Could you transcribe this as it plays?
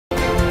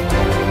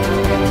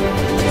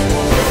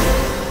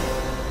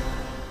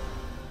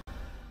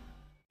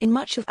In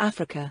much of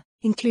Africa,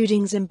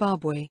 including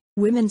Zimbabwe,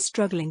 women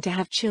struggling to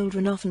have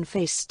children often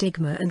face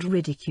stigma and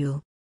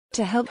ridicule.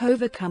 To help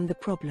overcome the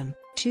problem,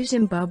 2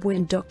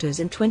 Zimbabwean doctors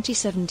in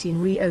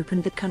 2017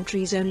 reopened the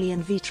country's only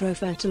in vitro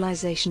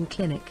fertilization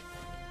clinic.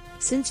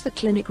 Since the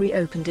clinic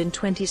reopened in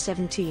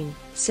 2017,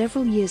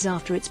 several years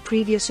after its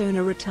previous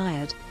owner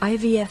retired,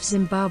 IVF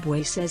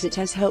Zimbabwe says it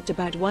has helped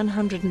about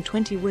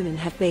 120 women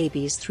have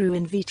babies through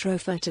in vitro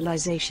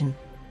fertilization.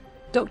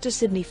 Dr.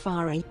 Sydney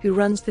Fari, who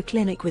runs the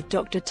clinic with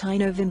Dr.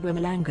 Tino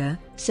Vimbumalanga,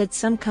 said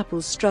some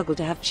couples struggle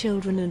to have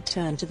children and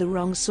turn to the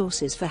wrong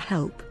sources for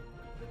help.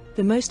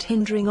 The most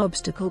hindering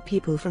obstacle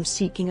people from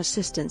seeking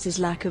assistance is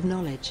lack of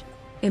knowledge.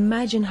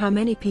 Imagine how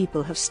many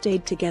people have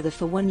stayed together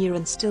for 1 year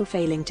and still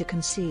failing to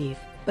conceive,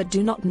 but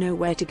do not know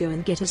where to go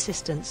and get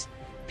assistance.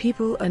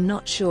 People are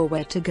not sure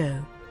where to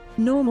go.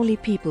 Normally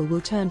people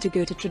will turn to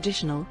go to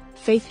traditional,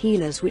 faith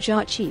healers which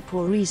are cheap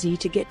or easy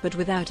to get but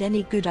without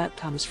any good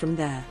outcomes from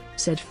there,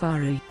 said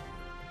Fari.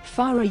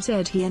 Fari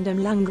said he and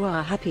Mlangwa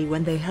are happy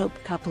when they help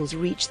couples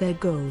reach their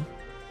goal.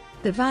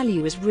 The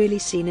value is really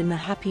seen in the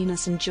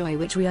happiness and joy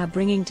which we are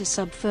bringing to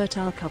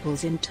subfertile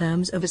couples in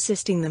terms of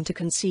assisting them to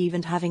conceive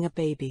and having a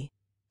baby.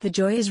 The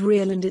joy is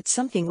real and it's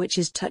something which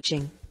is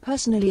touching,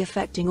 personally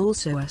affecting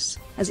also us,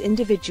 as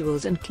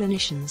individuals and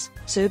clinicians.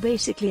 So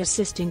basically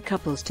assisting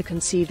couples to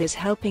conceive is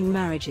helping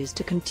marriages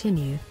to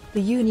continue,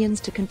 the unions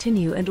to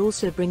continue and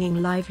also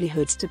bringing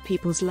livelihoods to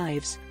people's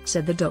lives,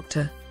 said the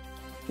doctor.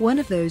 One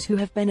of those who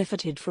have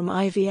benefited from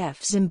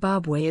IVF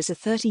Zimbabwe is a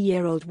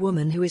 30-year-old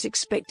woman who is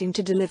expecting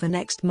to deliver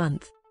next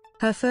month.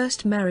 Her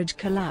first marriage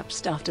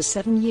collapsed after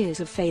 7 years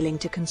of failing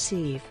to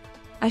conceive.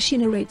 As she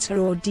narrates her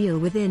ordeal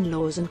with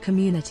in-laws and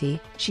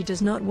community, she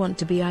does not want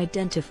to be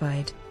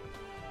identified.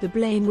 The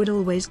blame would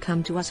always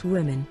come to us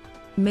women.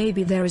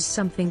 Maybe there is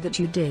something that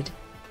you did.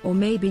 Or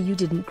maybe you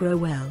didn't grow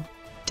well.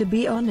 To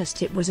be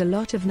honest, it was a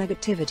lot of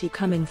negativity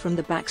coming from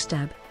the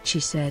backstab, she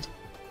said.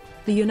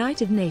 The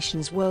United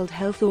Nations World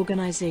Health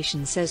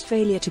Organization says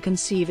failure to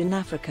conceive in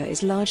Africa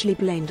is largely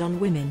blamed on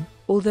women,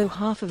 although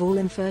half of all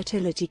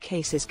infertility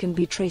cases can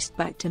be traced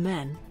back to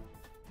men.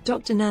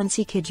 Dr.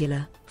 Nancy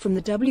Kidula, from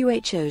the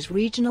WHO's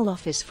Regional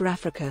Office for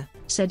Africa,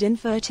 said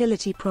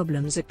infertility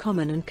problems are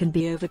common and can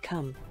be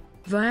overcome.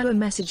 Via a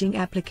messaging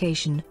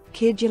application,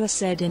 Kidula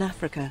said in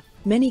Africa,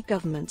 many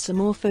governments are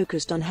more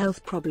focused on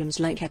health problems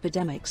like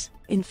epidemics,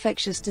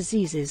 infectious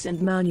diseases and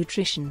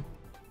malnutrition.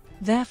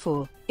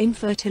 Therefore,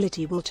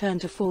 infertility will turn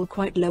to fall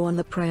quite low on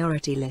the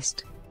priority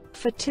list.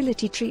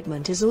 Fertility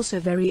treatment is also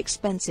very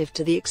expensive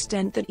to the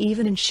extent that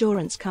even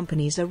insurance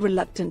companies are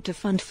reluctant to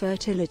fund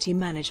fertility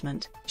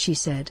management, she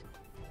said.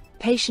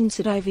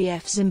 Patients at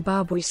IVF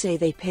Zimbabwe say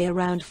they pay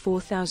around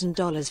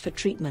 $4,000 for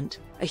treatment,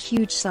 a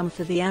huge sum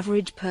for the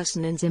average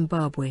person in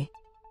Zimbabwe.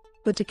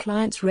 But to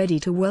clients ready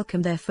to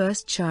welcome their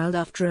first child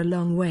after a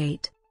long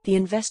wait, the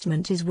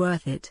investment is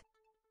worth it.